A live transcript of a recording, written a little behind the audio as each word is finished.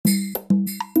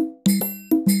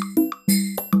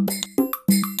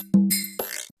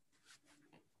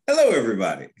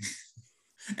everybody,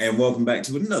 and welcome back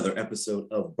to another episode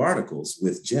of Barnacles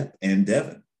with Jep and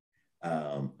Devin.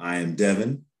 I am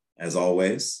Devin, as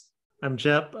always. I'm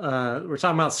Jep. We're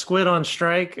talking about Squid on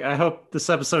Strike. I hope this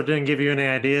episode didn't give you any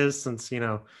ideas since,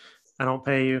 I don't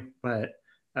pay you, but...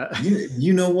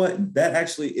 You know what? That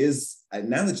actually is,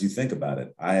 now that you think about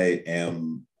it, I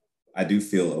do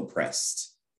feel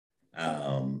oppressed.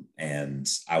 And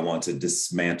I want to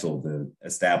dismantle the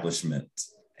establishment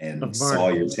and saw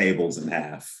your tables in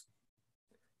half.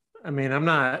 I mean, I'm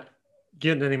not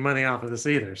getting any money off of this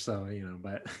either, so,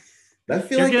 but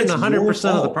you're getting 100%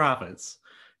 of the profits.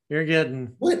 You're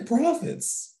getting... What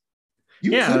profits?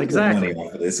 You could get money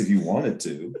off of this if you wanted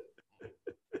to.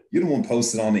 You don't want to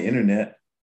post it on the internet.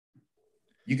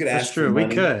 You could ask. That's true. We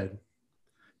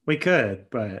could,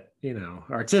 but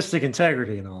artistic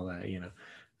integrity and all that.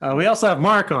 We also have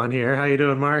Mark on here. How you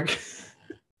doing, Mark?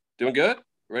 Doing good.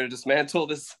 Ready to dismantle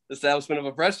this establishment of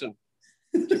oppression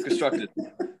you've constructed.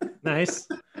 Nice.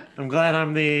 I'm glad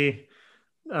I'm the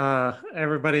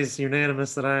everybody's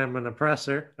unanimous that I am an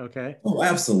oppressor. Okay. Oh,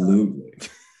 absolutely.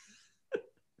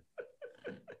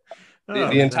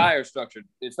 The entire structure.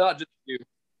 It's not just you.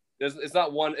 It's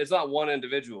not one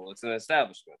individual. It's an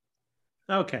establishment.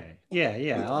 Okay.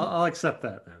 Yeah. I'll accept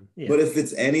that then. Yeah. But if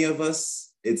it's any of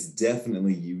us, it's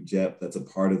definitely you, Jep. That's a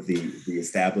part of the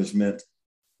establishment.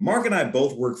 Mark and I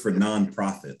both work for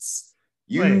nonprofits.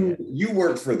 You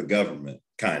work for the government,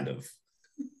 kind of.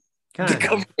 The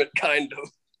government, kind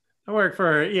of. I work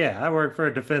for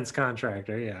a defense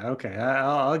contractor. Yeah. Okay.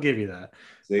 I'll give you that.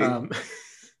 See?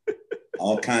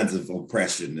 All kinds of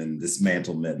oppression and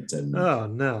dismantlement and oh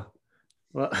no.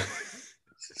 Well, but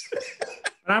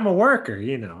I'm a worker,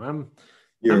 I'm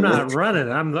not running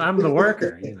it. I'm the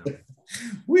worker,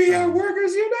 We are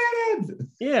workers united.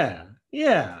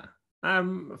 Yeah.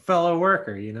 I'm a fellow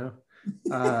worker,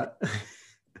 All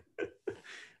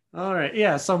right.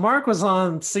 Yeah. So Mark was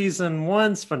on season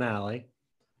 1's finale,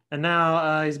 and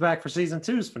now he's back for season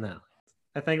 2's finale.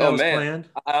 I think that was planned.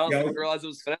 I don't even realize it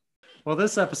was finale. Well,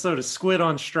 this episode is Squid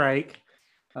on Strike,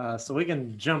 so we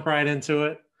can jump right into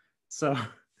it. So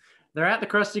they're at the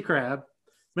Krusty Krab.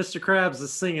 Mr. Krabs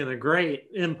is singing a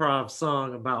great improv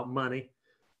song about money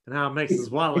and how it makes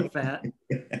his wallet fat.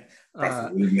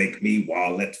 Profit will make me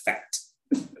wallet fat.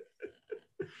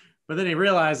 But then he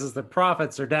realizes the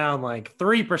profits are down like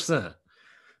 3%.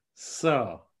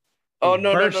 So. Oh,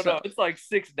 no. It's like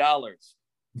 $6.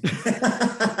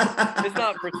 It's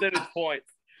not percentage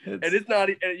points. And it's not,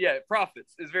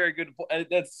 profits is very good.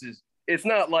 It's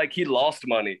not like he lost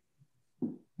money.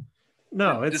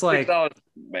 No, it's like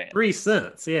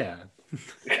 $0.03. Yeah.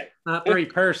 Not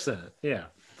 3%. Yeah.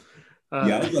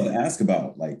 I was going to ask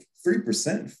about like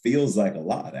 3% feels like a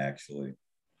lot, actually.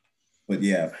 But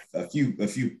yeah, a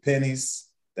few pennies,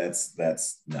 that's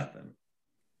nothing.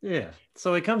 Yeah.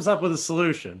 So he comes up with a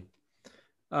solution.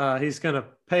 He's going to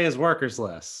pay his workers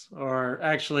less or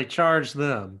actually charge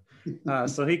them.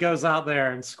 So he goes out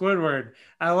there, and Squidward,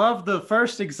 I love the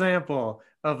first example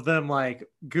of them like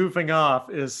goofing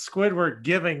off is Squidward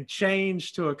giving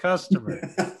change to a customer.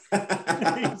 He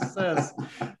says,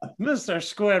 Mr.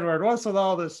 Squidward, what's with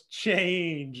all this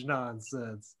change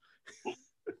nonsense?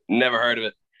 Never heard of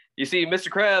it. You see, Mr.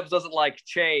 Krabs doesn't like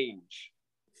change.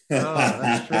 Oh,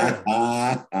 that's true.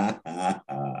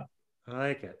 I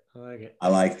like it. I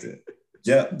liked it.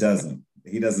 Jeff doesn't.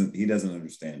 He doesn't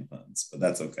understand puns, but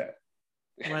that's okay.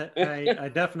 I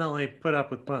definitely put up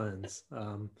with puns.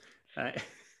 Put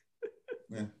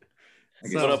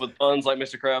up with puns like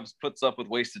Mr. Krabs puts up with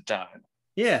wasted time.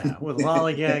 Yeah, with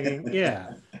lollygagging.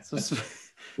 Yeah. So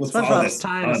SpongeBob's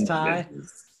tying his tie.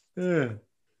 Yeah.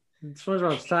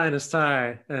 SpongeBob's tying his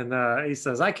tie, and he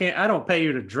says, I don't pay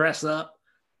you to dress up.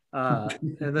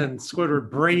 And then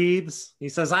Squidward breathes. He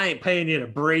says, I ain't paying you to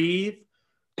breathe.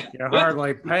 You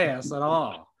hardly pay us at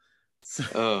all.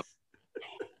 So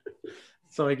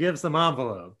he gives them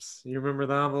envelopes. You remember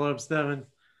the envelopes, Devin?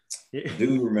 I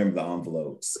do remember the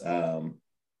envelopes.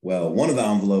 Well, one of the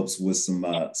envelopes was some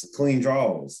clean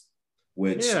drawers,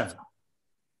 which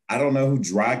I don't know who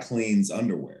dry cleans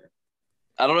underwear.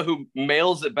 I don't know who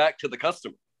mails it back to the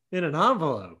customer. In an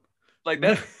envelope. Like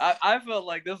that, I felt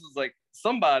like this was like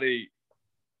somebody,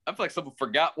 I feel like someone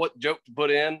forgot what joke to put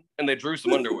in and they drew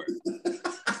some underwear.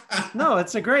 No,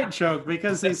 it's a great joke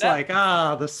because he's like,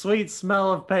 the sweet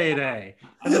smell of payday.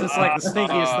 And then it's like the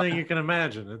stinkiest thing you can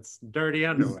imagine. It's dirty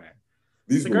underwear.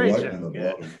 It's a great joke.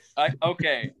 Yeah.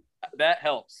 Okay, that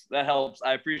helps.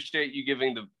 I appreciate you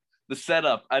giving the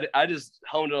setup. I just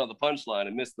honed in on the punchline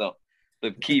and missed the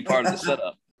key part of the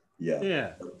setup.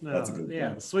 Yeah. No, that's a good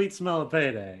point. The sweet smell of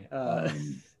payday.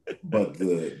 But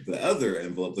the other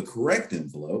envelope, the correct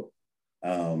envelope,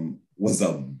 was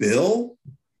a bill.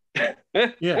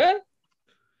 Yeah.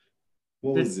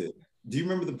 What was it? Do you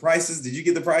remember the prices? Did you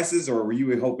get the prices, or were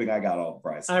you hoping I got all the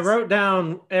prices? I wrote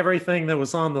down everything that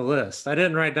was on the list. I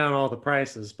didn't write down all the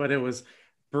prices, but it was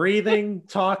breathing,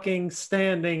 talking,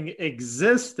 standing,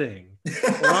 existing,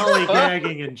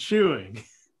 lollygagging, and chewing.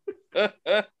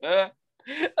 I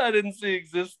didn't see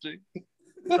existing.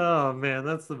 Oh man,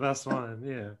 that's the best one.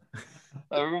 Yeah.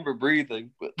 I remember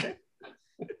breathing, but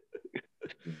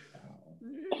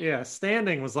yeah,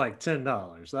 standing was like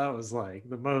 $10. That was like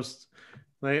the most.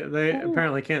 They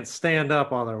apparently can't stand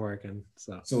up while they're working.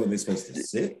 So are they supposed to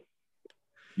sit?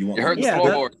 You hurt the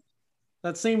floorboard.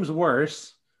 That seems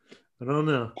worse. I don't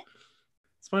know.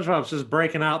 SpongeBob's just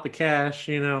breaking out the cash,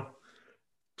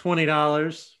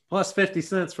 $20 plus 50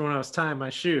 cents for when I was tying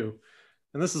my shoe.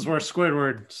 And this is where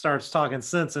Squidward starts talking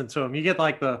sense into him. You get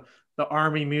like the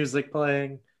army music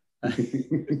playing.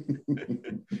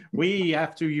 We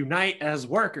have to unite as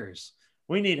workers.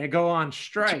 We need to go on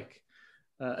strike.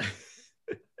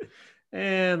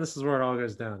 And this is where it all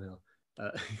goes downhill.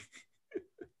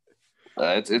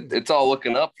 It's all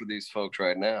looking up for these folks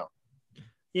right now.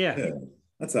 Yeah.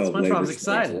 That's how SpongeBob's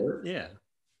excited. Yeah.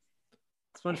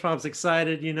 SpongeBob's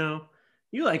excited, You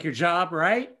like your job,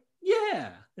 right? Yeah.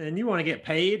 And you want to get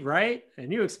paid, right?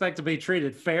 And you expect to be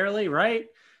treated fairly, right?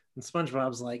 And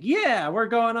SpongeBob's like, yeah, we're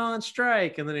going on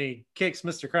strike. And then he kicks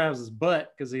Mr. Krabs'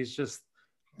 butt because he's just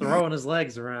throwing his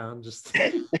legs around. Just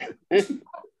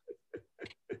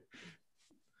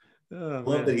I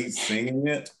love that he's singing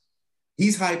it.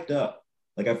 He's hyped up.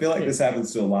 Like, I feel like this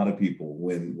happens to a lot of people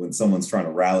when someone's trying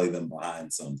to rally them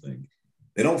behind something.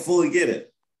 They don't fully get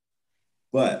it,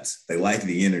 but they like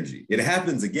the energy. It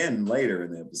happens again later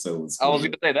in the episode. I was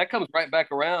going to say, that comes right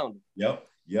back around. Yep.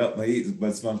 But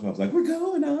SpongeBob's like, we're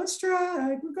going on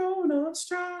strike. We're going on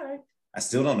strike. I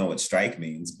still don't know what strike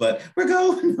means, but we're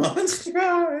going on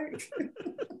strike.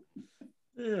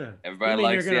 Yeah. Everybody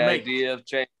likes the idea of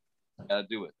change. Gotta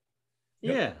do it.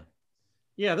 Yeah.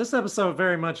 Yeah, this episode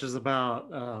very much is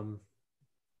about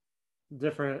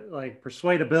different, like,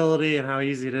 persuadability and how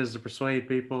easy it is to persuade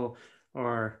people,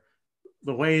 or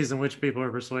the ways in which people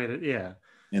are persuaded. Yeah.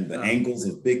 And the angles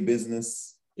of big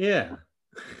business. Yeah.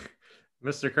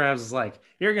 Mr. Krabs is like,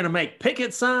 you're going to make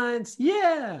picket signs?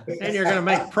 Yeah. And you're going to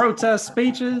make protest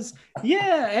speeches?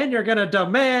 Yeah. And you're going to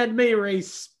demand me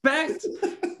respect?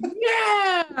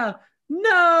 Yeah.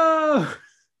 No.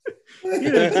 You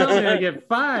didn't tell me I get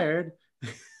fired.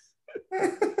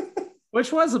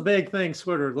 Which was a big thing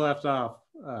Squidward left off.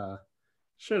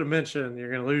 Should have mentioned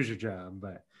you're going to lose your job,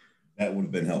 but that would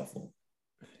have been helpful.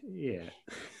 Yeah.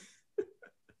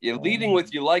 Yeah, leading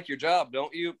with "you like your job,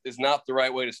 don't you?" is not the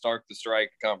right way to start the strike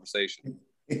conversation.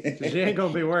 Because you ain't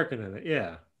going to be working in it.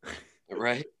 Yeah.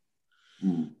 Right?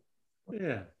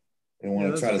 Yeah. They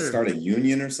want to try to start a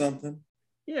union or something?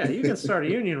 Yeah, you can start a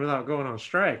union without going on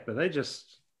strike, but they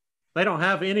don't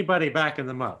have anybody backing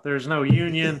them up. There's no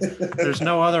union. There's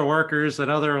no other workers at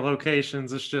other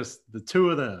locations. It's just the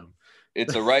two of them.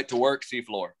 It's a right to work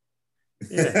seafloor.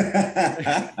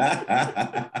 Yeah.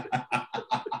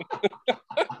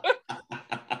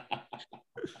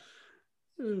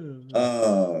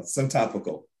 So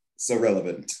topical, so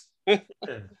relevant.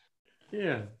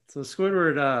 Yeah. So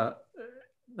Squidward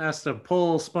has to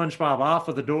pull SpongeBob off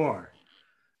of the door,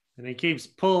 and he keeps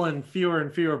pulling fewer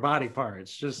and fewer body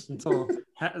parts just until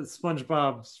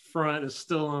SpongeBob's front is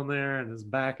still on there and his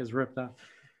back is ripped out.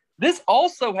 This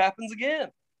also happens again.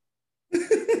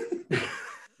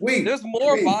 There's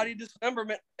more body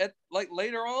dismemberment at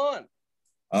later on.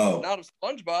 Oh, not of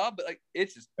SpongeBob, but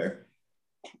it's just fair.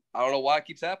 I don't know why it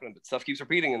keeps happening, but stuff keeps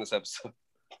repeating in this episode.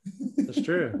 That's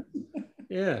true.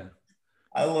 Yeah.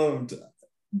 I loved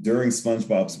during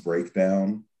SpongeBob's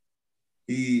breakdown,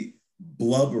 he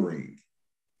blubbering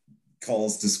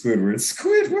calls to Squidward,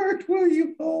 "Squidward, will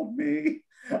you hold me?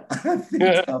 I think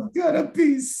I'm gonna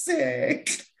be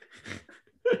sick."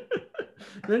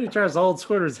 Then he tries to hold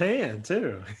Squidward's hand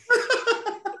too.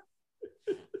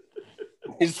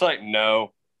 He's like,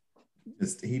 no.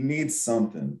 He needs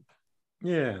something.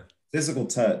 Yeah. Physical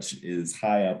touch is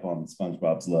high up on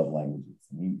SpongeBob's love languages.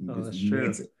 That's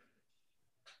true.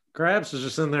 Krabs is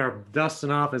just in there dusting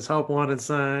off his help wanted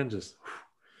sign. Just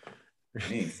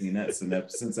he ain't seen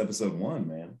that since episode 1,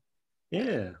 man.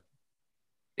 Yeah.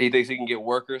 He thinks he can get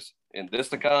workers in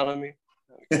this economy.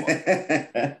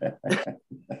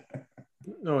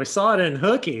 No, we saw it in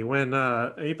Hooky when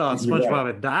he thought SpongeBob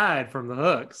had died from the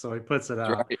hook, so he puts it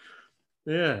out. Right.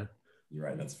 Yeah. You're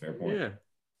right. That's a fair point. Yeah.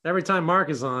 Every time Mark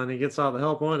is on, he gets all the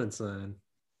help wanted sign.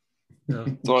 No.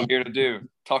 That's what I'm here to do.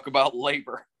 Talk about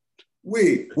labor.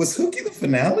 Wait, was Hooky the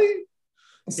finale?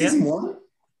 Season 1?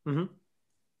 Mm-hmm.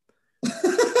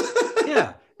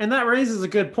 Yeah. And that raises a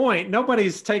good point.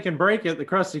 Nobody's taken break at the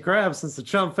Krusty Krab since the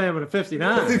Chum Famine of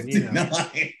 59. 59.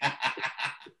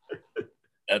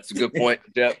 That's a good point,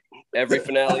 Jeff. Every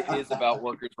finale is about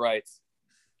workers' rights.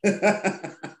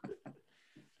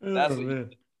 That's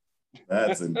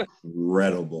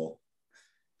incredible.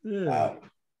 Yeah. Wow.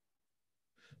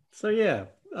 So yeah.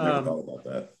 Never thought about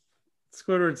that.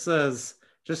 Squidward says,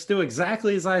 just do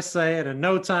exactly as I say, and in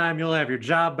no time you'll have your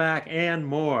job back and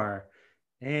more.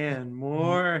 And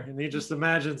more. And he just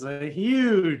imagines a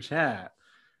huge hat.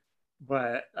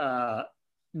 But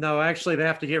no, actually they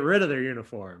have to get rid of their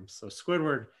uniforms. So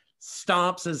Squidward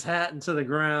stomps his hat into the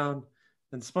ground,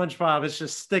 and SpongeBob is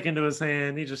just sticking to his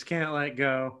hand. He just can't let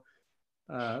go.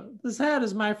 This hat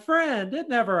is my friend. It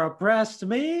never oppressed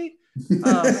me.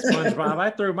 SpongeBob, I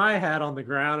threw my hat on the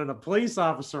ground and a police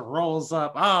officer rolls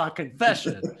up.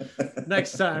 Confession.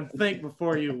 Next time, think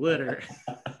before you litter.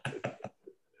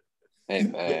 Hey,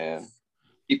 man.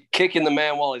 Keep kicking the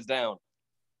man while he's down.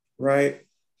 Right.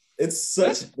 It's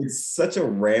such a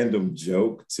random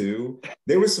joke, too.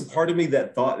 There was some part of me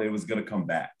that thought it was going to come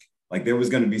back. Like there was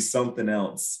going to be something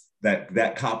else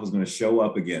that cop was going to show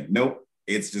up again. Nope.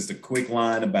 It's just a quick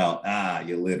line about,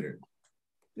 you littered.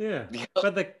 Yeah.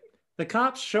 But the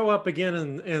cops show up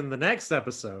again in the next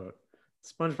episode.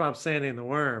 SpongeBob, Sandy, and the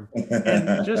Worm.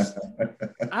 And just,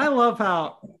 I love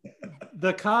how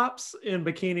the cops in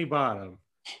Bikini Bottom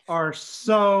are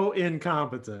so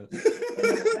incompetent.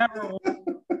 They've never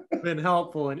been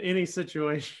helpful in any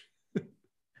situation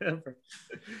ever.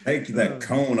 Take that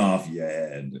cone off your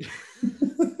head.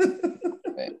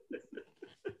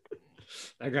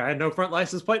 That guy had no front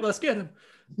license plate. Let's get him.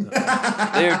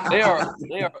 They are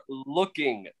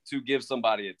looking to give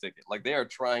somebody a ticket. Like they are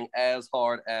trying as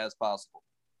hard as possible.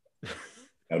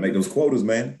 Gotta make those quotas,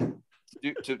 man.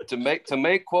 To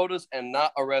make quotas and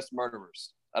not arrest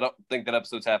murderers. I don't think that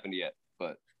episode's happened yet,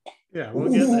 but yeah,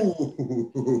 we'll get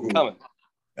that. Coming.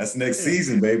 That's next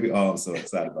season, baby. Oh, I'm so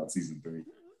excited about season 3.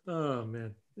 Oh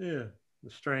man, yeah, the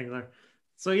Strangler.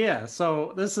 So yeah,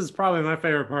 so this is probably my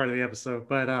favorite part of the episode,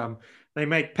 but they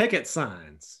make picket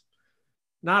signs,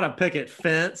 not a picket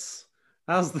fence.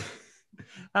 How's this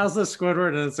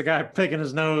Squidward? And it's a guy picking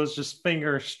his nose, just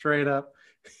finger straight up.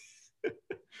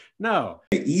 No.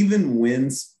 Even when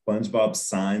SpongeBob's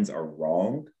signs are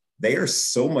wrong, they are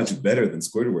so much better than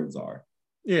Squidward's are.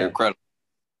 Yeah. Incredible.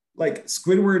 Like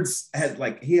Squidward's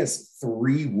he has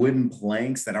 3 wooden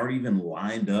planks that aren't even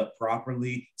lined up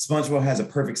properly. SpongeBob has a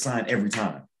perfect sign every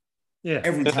time. Yeah.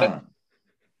 Every time.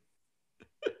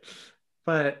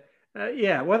 But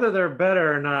yeah, whether they're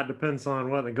better or not depends on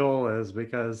what the goal is,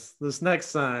 because this next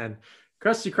sign,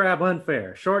 Krusty Krab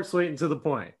unfair, short, sweet, and to the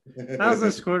point. How's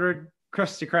this, Squidward?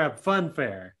 Krusty Krab fun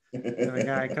fair. And the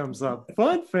guy comes up,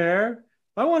 fun fair?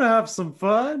 I want to have some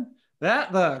fun.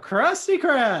 That the Krusty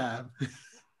Krab.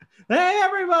 Hey,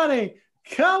 everybody,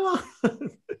 come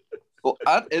on. Well,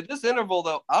 at this interval,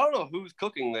 though, I don't know who's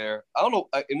cooking there. I don't know.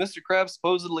 Mr. Krabs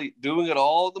supposedly doing it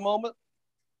all at the moment.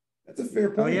 That's a fair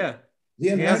point. Oh, yeah. He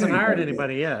hasn't hired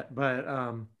anybody yet,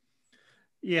 but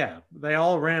yeah, they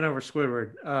all ran over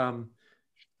Squidward.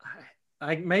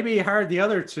 I maybe he hired the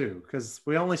other 2 because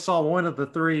we only saw one of the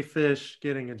 3 fish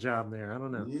getting a job there. I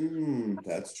don't know.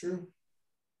 That's true.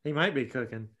 He might be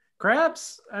cooking.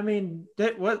 Krabs, I mean,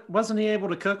 wasn't he able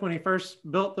to cook when he first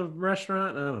built the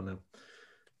restaurant? I don't know.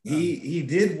 He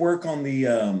did work on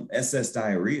the SS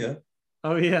Diarrhea.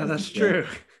 Oh yeah, that's true.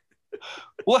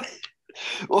 What?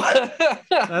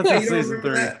 That's in season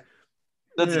 3.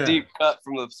 That's a deep cut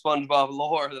from the SpongeBob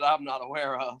lore that I'm not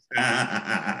aware of.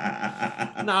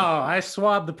 No, I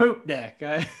swabbed the poop deck.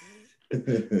 I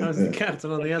was the captain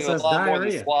on the SS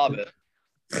Diarrhea. Swab it.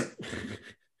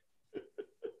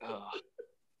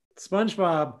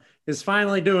 SpongeBob is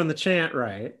finally doing the chant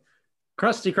right.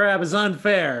 Krusty Krab is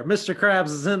unfair. Mr. Krabs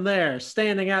is in there,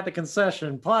 standing at the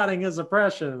concession, plotting his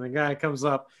oppression. And the guy comes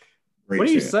up. What are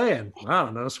you saying? I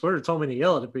don't know. Squidward told me to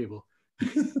yell at people.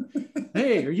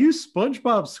 Hey, are you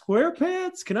SpongeBob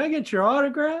SquarePants? Can I get your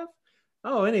autograph?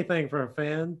 Oh, anything for a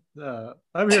fan.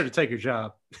 I'm here to take your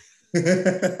job.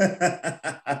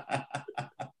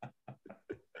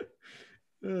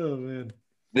 Oh, man.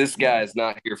 This guy is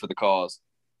not here for the cause.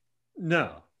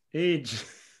 No, he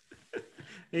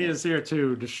is here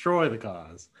to destroy the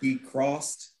cause. He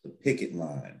crossed the picket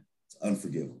line. It's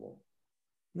unforgivable.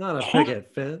 Not a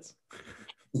picket fence.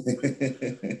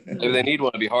 Maybe they need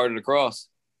one to be harder to cross.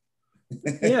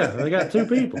 Yeah, they got 2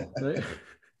 people.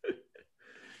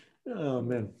 Oh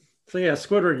man. So yeah,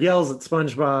 Squidward yells at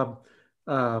SpongeBob,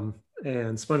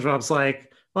 And SpongeBob's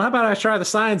like, well, how about I try the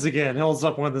signs again? Holds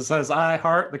up one that says, I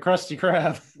heart the Krusty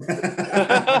Krab.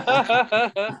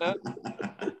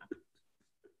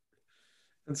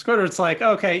 And Squidward's like,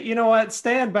 okay, you know what?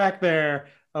 Stand back there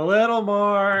a little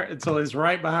more until he's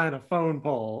right behind a phone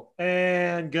pole.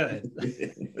 And good.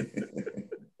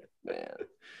 Man.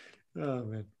 Oh,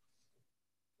 man.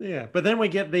 Yeah, but then we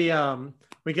get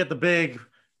the big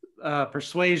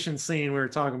persuasion scene we were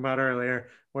talking about earlier,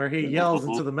 where he yells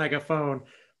into the megaphone,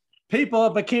 people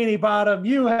at Bikini Bottom,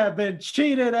 you have been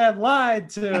cheated and lied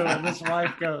to. And this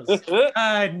wife goes,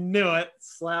 I knew it.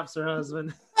 Slaps her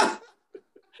husband.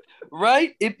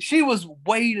 Right? She was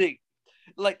waiting.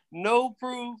 Like, no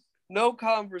proof, no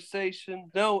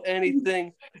conversation, no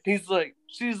anything.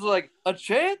 She's like, a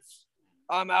chance?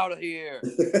 I'm out of here.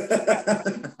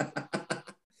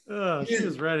 Oh, she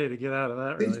was ready to get out of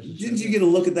that relationship. Didn't you get a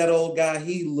look at that old guy?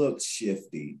 He looked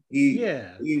shifty.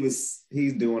 He's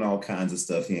doing all kinds of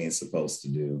stuff he ain't supposed to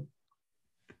do.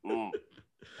 I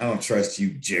don't trust you,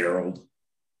 Gerald.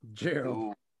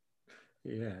 Gerald.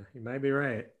 Yeah, you might be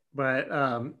right. But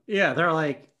they're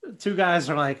like, two guys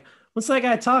are like, what's that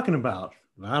guy talking about?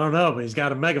 I don't know, but he's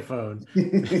got a megaphone.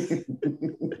 And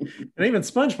even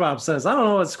SpongeBob says, I don't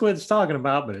know what Squid's talking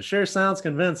about, but it sure sounds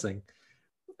convincing.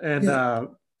 And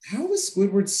how is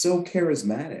Squidward so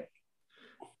charismatic?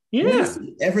 Yeah. When is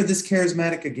he ever this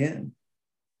charismatic again?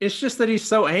 It's just that he's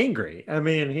so angry. I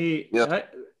mean,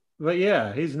 but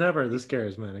yeah, he's never this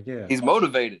charismatic. Yeah. He's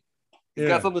motivated. He's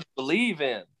got something to believe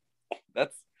in.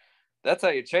 That's how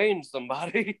you change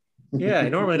somebody. Yeah, he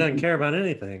normally doesn't care about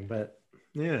anything, but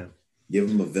yeah. Give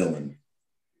him a villain.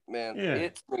 Man,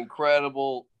 it's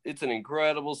incredible. It's an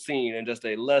incredible scene and just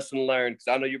a lesson learned. Because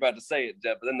I know you're about to say it,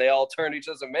 Jeff, but then they all turn to each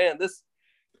other. Man,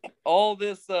 all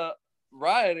this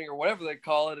rioting or whatever they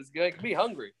call it is going to be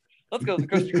hungry. Let's go to the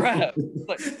Krusty Krab.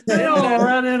 Like, they all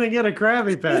run in and get a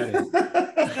Krabby Patty.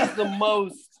 It's just the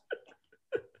most.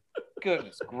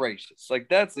 Goodness gracious! Like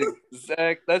that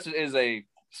is a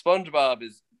SpongeBob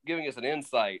is giving us an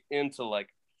insight into like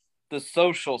the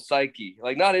social psyche,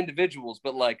 like not individuals,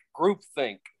 but like group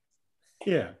think.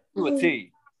 Yeah. To a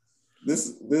T. This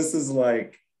is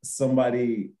like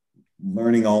somebody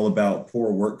learning all about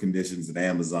poor work conditions at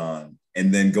Amazon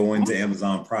and then going to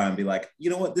Amazon Prime and be like, you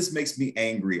know what, this makes me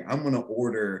angry. I'm gonna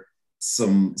order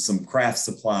some craft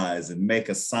supplies and make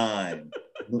a sign.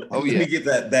 Let me get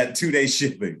that 2-day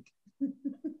shipping.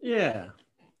 Yeah.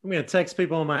 I'm gonna text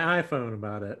people on my iPhone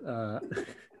about it.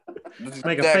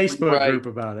 Make a Facebook group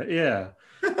about it. Yeah.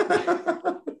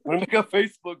 We'll make a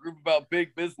Facebook group about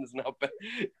big business now.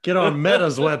 Get on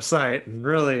Meta's website and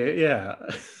really, yeah.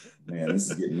 Man, this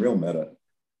is getting real meta.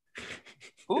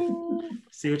 Ooh.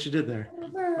 See what you did there.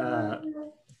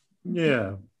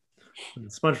 Yeah. And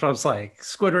SpongeBob's like,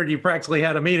 Squidward, you practically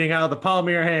had a meeting out of the palm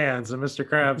of your hands. And Mr.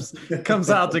 Krabs comes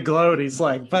out to gloat. He's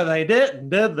like, but they didn't,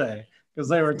 did they? Because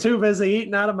they were too busy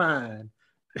eating out of mine.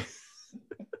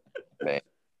 Man.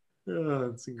 Oh,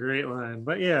 it's a great line.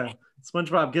 But yeah,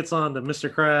 SpongeBob gets on to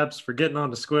Mr. Krabs for getting on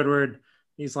to Squidward.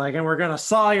 He's like, and we're going to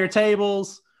saw your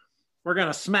tables. We're going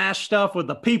to smash stuff with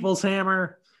the people's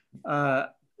hammer.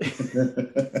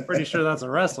 Pretty sure that's a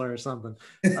wrestler or something.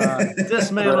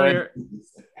 Dismantle your...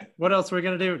 What else are we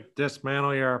going to do?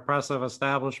 Dismantle your oppressive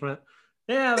establishment.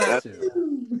 Yeah, that's it.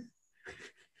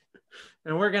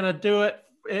 And we're going to do it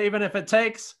even if it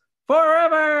takes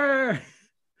forever.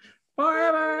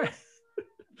 Forever.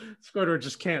 Squidward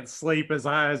just can't sleep. His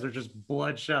eyes are just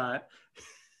bloodshot.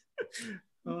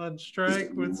 On strike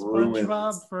with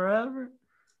SpongeBob forever.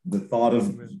 The thought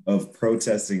of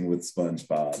protesting with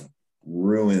SpongeBob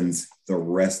ruins the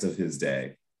rest of his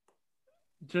day.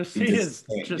 He just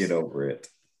can't get over it.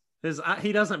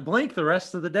 He doesn't blink the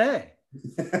rest of the day.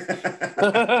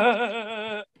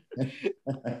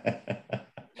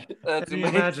 Can you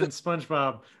imagine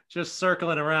SpongeBob just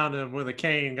circling around him with a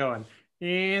cane going,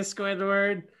 yeah,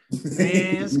 Squidward.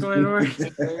 Yeah,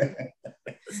 Squidward.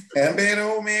 I bet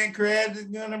old man Krabs is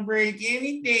going to break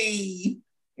any day.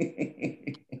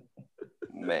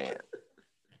 Man.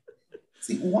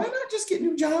 See, why not just get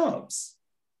new jobs?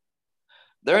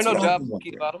 There are no jobs to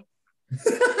keep out of.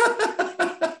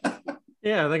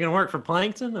 Yeah, they're going to work for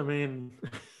Plankton? I mean...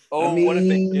 what if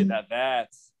they did that?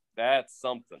 That's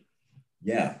something.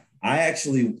 Yeah, I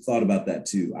actually thought about that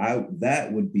too.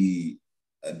 That would be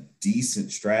a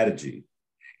decent strategy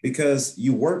because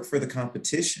you work for the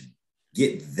competition,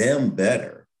 get them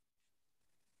better.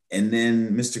 And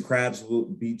then Mr. Krabs will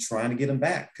be trying to get him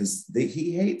back because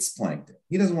he hates Plankton.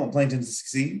 He doesn't want Plankton to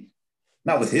succeed,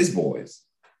 not with his boys.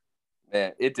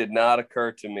 Man, it did not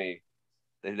occur to me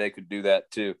that they could do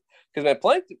that too. Because man,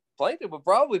 Plankton would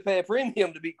probably pay a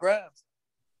premium to beat Krabs.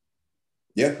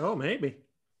 Yeah. Oh, maybe.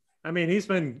 I mean, he's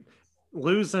been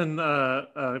losing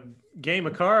a game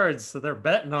of cards that they're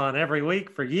betting on every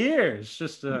week for years,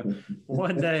 just to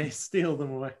one day steal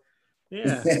them away.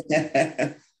 Yeah.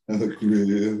 A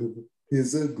grill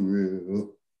is a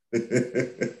grill.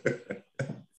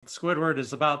 Squidward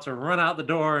is about to run out the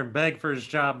door and beg for his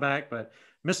job back, but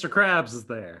Mr. Krabs is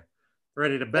there,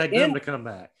 ready to beg them to come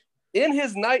back. In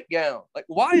his nightgown. Like,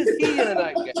 why is he in a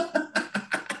nightgown?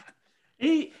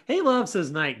 He loves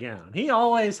his nightgown. He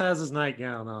always has his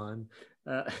nightgown on.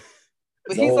 But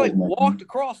he's like walked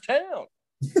across town.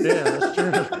 Yeah, that's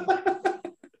true.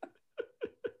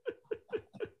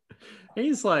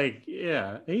 He's like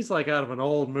out of an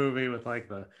old movie with like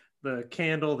the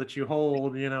candle that you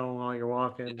hold, while you're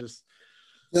walking. Just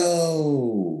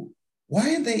no. Why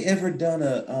had they ever done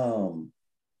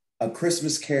a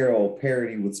Christmas Carol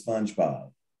parody with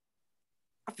SpongeBob?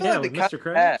 I feel like with Mr.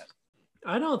 Krabs.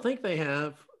 I don't think they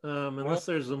have, unless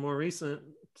there's a more recent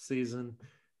season.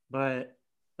 But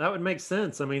that would make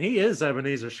sense. I mean, he is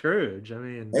Ebenezer Scrooge. I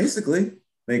mean, basically,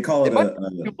 they call it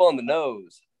people on the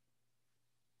nose.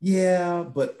 Yeah,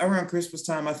 but around Christmas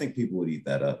time, I think people would eat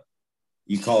that up.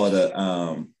 You call it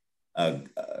a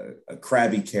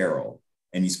Krabby Carol,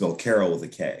 and you spell Carol with a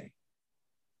K.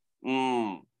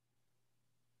 Or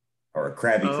a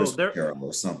Krabby Christmas Carol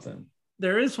or something.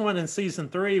 There is one in season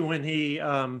 3 when he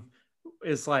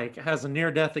is like has a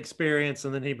near-death experience,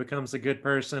 and then he becomes a good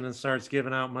person and starts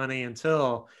giving out money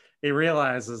until he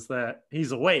realizes that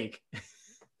he's awake.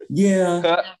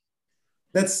 Yeah,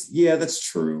 that's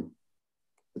true.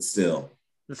 But still,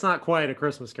 it's not quite a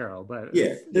Christmas Carol, but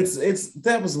yeah, it's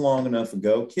that was long enough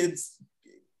ago. Kids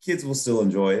will still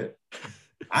enjoy it.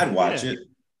 I'd watch it.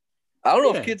 I don't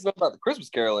know if kids know about the Christmas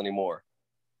Carol anymore.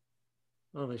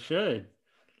 Well, they should.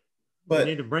 But we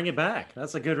need to bring it back.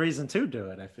 That's a good reason to do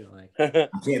it, I feel like. I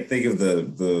can't think of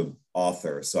the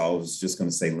author, so I was just going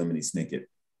to say Lemony Snicket.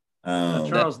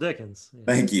 Charles Dickens. Yeah.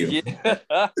 Thank you. Yeah.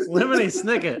 Lemony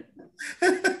Snicket.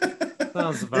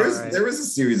 Sounds about right. There was a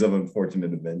series of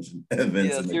unfortunate events. Yeah,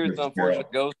 a series of unfortunate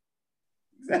ghosts.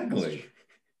 Exactly.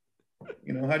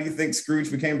 How do you think Scrooge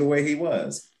became the way he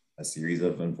was? A series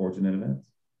of unfortunate events.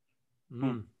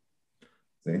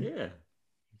 See? Yeah,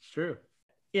 it's true.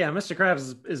 Yeah, Mr.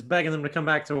 Krabs is begging them to come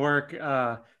back to work.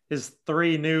 His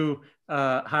 3 new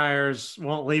hires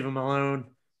won't leave him alone.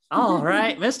 All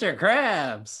right, Mr.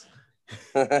 Krabs.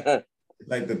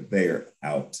 Like that they're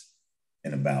out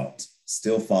and about,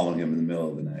 still following him in the middle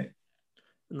of the night.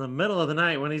 In the middle of the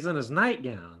night when he's in his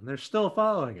nightgown, they're still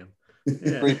following him.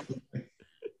 Yeah.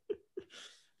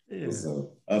 It was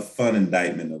a fun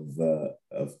indictment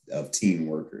of teen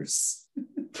workers.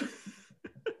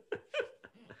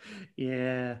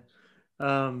 Yeah.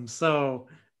 So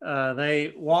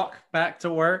they walk back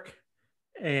to work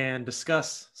and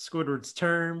discuss Squidward's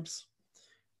terms,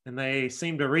 and they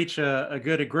seem to reach a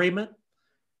good agreement.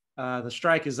 The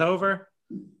strike is over,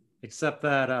 except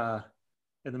that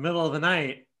in the middle of the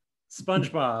night,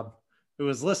 SpongeBob, who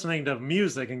was listening to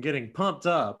music and getting pumped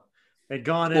up, had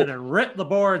gone in and ripped the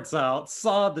boards out,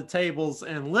 sawed the tables,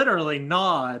 and literally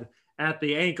gnawed at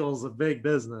the ankles of Big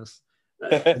Business.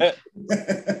 I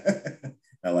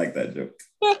like that joke.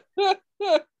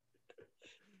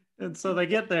 And so they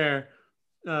get there.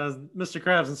 Mr.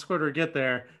 Krabs and Squidward get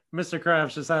there. Mr.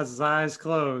 Krabs just has his eyes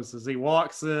closed as he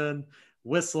walks in,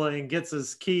 whistling, gets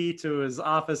his key to his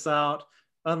office out,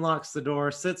 unlocks the door,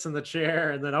 sits in the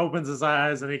chair, and then opens his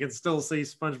eyes, and he can still see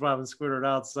SpongeBob and Squidward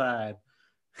outside.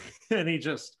 And he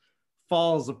just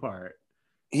falls apart.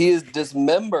 He is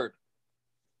dismembered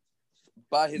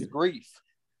by his grief.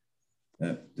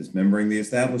 Dismembering the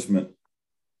establishment.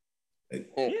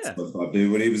 SpongeBob did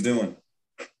what he was doing.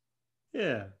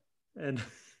 Yeah. And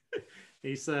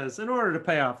he says, in order to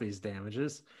pay off these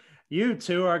damages, you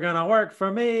 2 are going to work for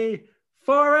me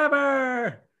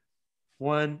forever.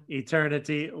 1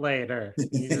 eternity later.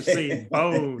 You just see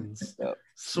bones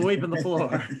sweeping the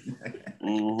floor.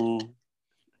 Mm-hmm.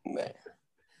 Man.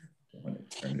 1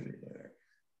 eternity later.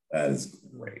 That is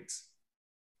great.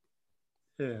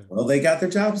 Yeah. Well, they got their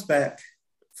jobs back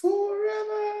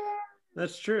forever.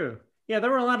 That's true. Yeah, there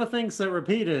were a lot of things that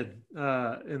repeated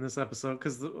in this episode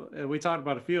because we talked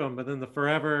about a few of them, but then the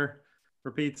forever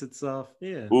repeats itself.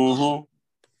 Yeah. Mm-hmm.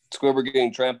 Squidward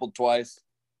getting trampled twice.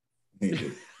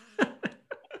 That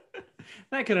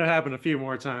could have happened a few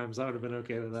more times. I would have been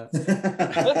okay with that.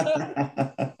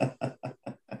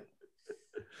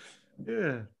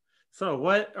 Yeah. So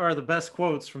what are the best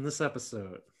quotes from this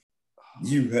episode?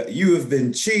 You have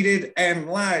been cheated and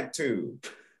lied to.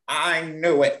 I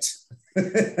know it.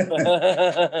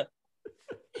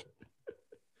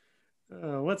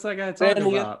 What's that guy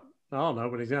talking about? I don't know,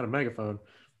 but he's got a megaphone.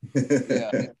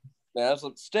 Yeah. That's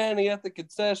standing at the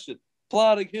concession,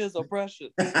 plotting his oppression.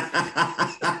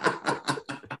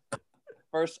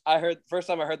 First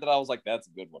time I heard that, I was like, that's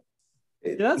a good one.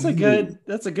 Yeah,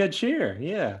 that's a good cheer.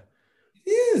 Yeah. It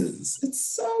is. It's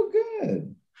so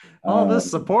good. All this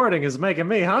supporting is making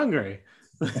me hungry.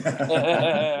 Wait,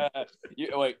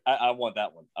 I want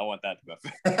that one. I want that to go.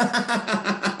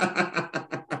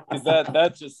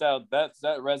 that just sounds that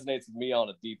resonates with me on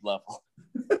a deep level.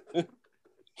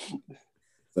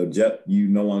 So Jeff, you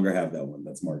no longer have that one.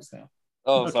 That's Mark's now.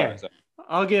 Oh, okay. Sorry.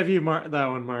 I'll give you that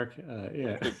one, Mark.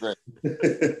 Yeah. Great.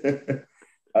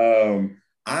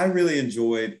 I really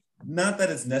enjoyed, not that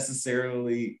it's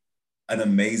necessarily an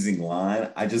amazing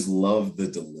line. I just love the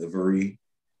delivery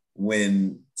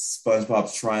when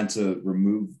SpongeBob's trying to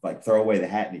throw away the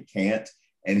hat and he can't.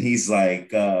 And he's like,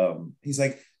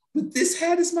 but this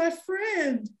hat is my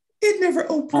friend. It never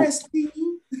oppressed me.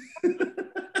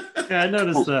 Yeah, I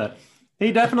noticed that.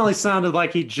 He definitely sounded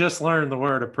like he just learned the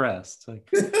word oppressed. Like,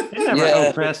 it never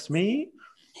oppressed me.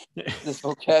 This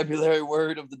vocabulary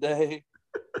word of the day.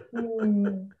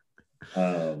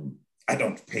 I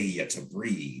don't pay you to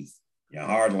breathe. You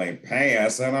hardly pay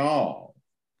us at all.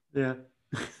 Yeah.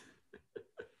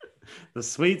 The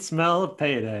sweet smell of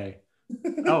payday.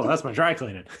 Oh, that's my dry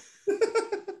cleaning.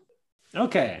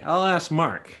 Okay, I'll ask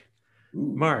Mark.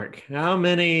 Ooh. Mark, how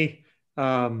many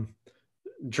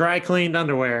dry cleaned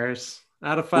underwears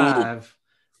out of 5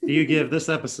 do you give this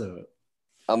episode?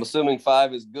 I'm assuming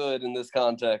 5 is good in this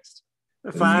context.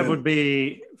 5 would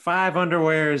be 5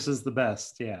 underwears is the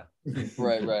best. Yeah.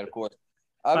 Right, of course.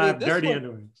 5 dirty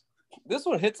underwears. This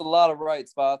one hits a lot of right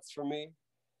spots for me.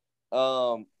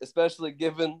 Especially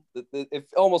given that it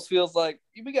almost feels like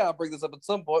we gotta bring this up at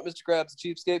some point. Mr. Krabs, the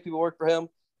cheapskate, people work for him,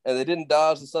 and they didn't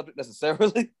dodge the subject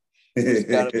necessarily. I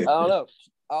don't know.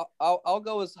 I'll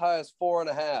go as high as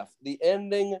 4.5. The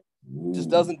ending just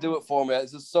doesn't do it for me.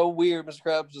 It's just so weird. Mr.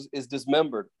 Krabs is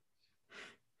dismembered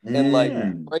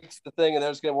and breaks the thing, and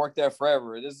they're just gonna work there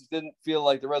forever. It just didn't feel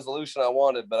like the resolution I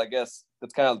wanted, but I guess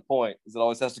that's kind of the point. Is it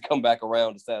always has to come back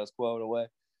around to status quo in a way.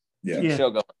 Yeah. Show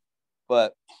going.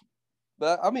 But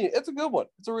I mean, it's a good one.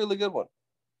 It's a really good one.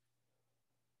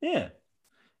 Yeah,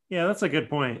 that's a good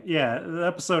point. Yeah, the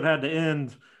episode had to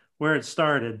end where it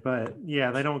started, but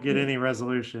yeah, they don't get any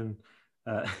resolution.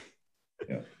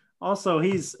 Also,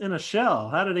 he's in a shell.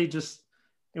 How did he just?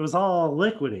 It was all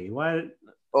liquidy. Why? I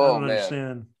don't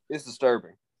understand. It's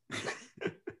disturbing.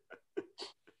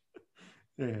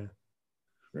 Yeah.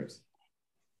 Chris.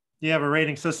 You have a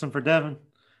rating system for Devin?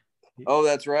 Oh,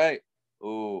 that's right.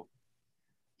 Ooh.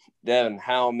 Devin,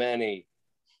 how many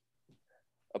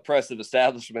oppressive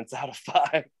establishments out of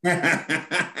 5?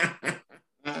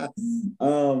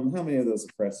 How many of those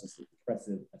oppressive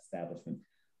establishments?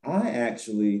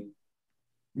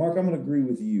 Mark, I'm going to agree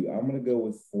with you. I'm going to go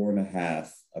with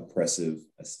 4.5 oppressive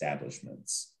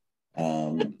establishments.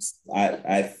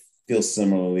 I feel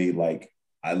similarly. Like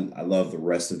I love the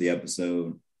rest of the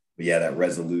episode, but yeah, that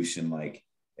resolution, like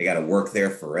they got to work there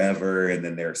forever, and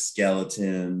then there are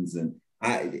skeletons, and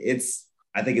I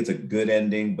think it's a good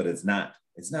ending, but it's not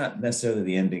necessarily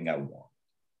the ending I want.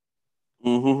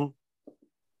 Mm-hmm.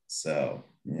 So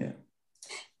yeah.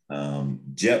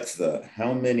 Jephthah,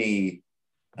 how many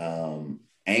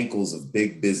ankles of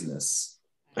big business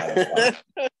out of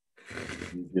 5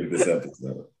 give this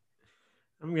episode?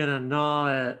 I'm gonna gnaw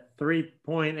at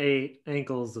 3.8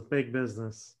 ankles of big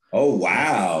business. Oh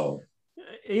wow.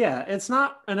 Yeah, it's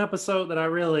not an episode that I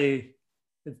really.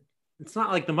 It's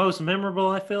not like the most memorable,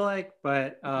 I feel like,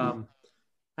 but I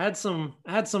had some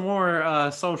more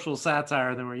social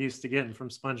satire than we're used to getting from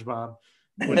SpongeBob,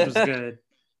 which was good.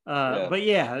 But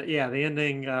yeah, the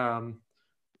ending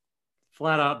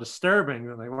flat out disturbing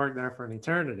that they worked there for an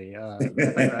eternity. I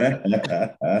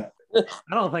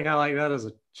don't think I like that as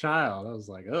a child. I was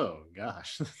like, oh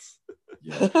gosh.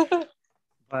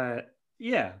 But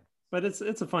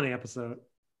it's a funny episode.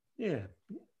 Yeah.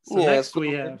 So next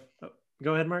we have. Oh,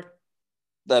 go ahead, Mark.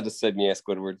 That just said yes,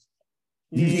 Squidward.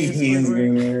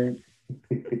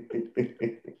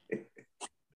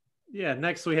 Yeah,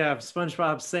 next we have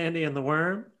SpongeBob, Sandy, and the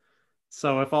Worm.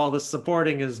 So if all this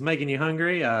supporting is making you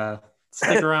hungry,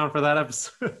 stick around for that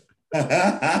episode.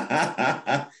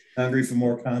 Hungry for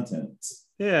more content.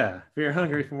 Yeah, if you're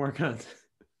hungry for more content.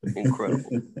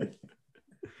 Incredible.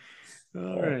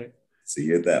 All right. See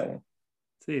you at that one.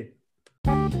 See you.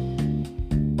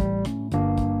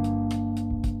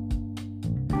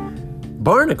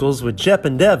 Barnacles with Jep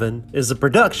and Devin is a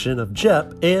production of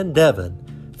Jep and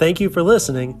Devin. Thank you for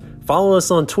listening. Follow us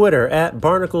on Twitter at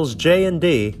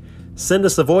BarnaclesJND. Send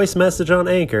us a voice message on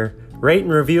Anchor. Rate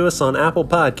and review us on Apple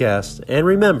Podcasts. And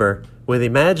remember, with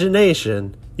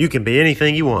imagination, you can be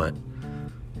anything you want.